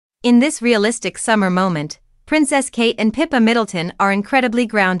In this realistic summer moment, Princess Kate and Pippa Middleton are incredibly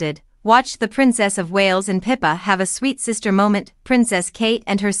grounded. Watch the Princess of Wales and Pippa have a sweet sister moment. Princess Kate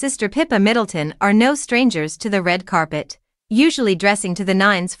and her sister Pippa Middleton are no strangers to the red carpet, usually dressing to the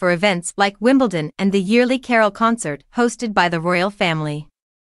nines for events like Wimbledon and the yearly carol concert hosted by the royal family.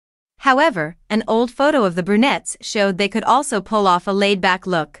 However, an old photo of the brunettes showed they could also pull off a laid-back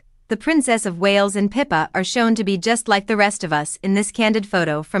look. The Princess of Wales and Pippa are shown to be just like the rest of us in this candid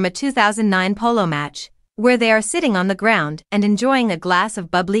photo from a 2009 polo match, where they are sitting on the ground and enjoying a glass of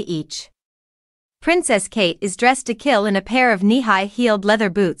bubbly each. Princess Kate is dressed to kill in a pair of knee-high heeled leather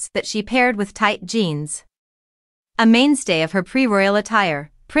boots that she paired with tight jeans. A mainstay of her pre-royal attire,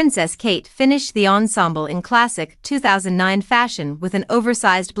 Princess Kate finished the ensemble in classic 2009 fashion with an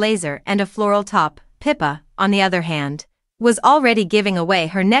oversized blazer and a floral top. Pippa, on the other hand, was already giving away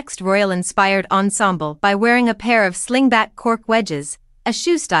her next royal-inspired ensemble by wearing a pair of slingback cork wedges, a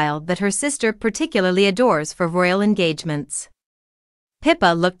shoe style that her sister particularly adores for royal engagements.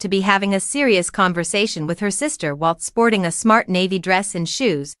 Pippa looked to be having a serious conversation with her sister while sporting a smart navy dress and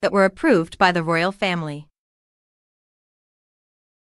shoes that were approved by the royal family.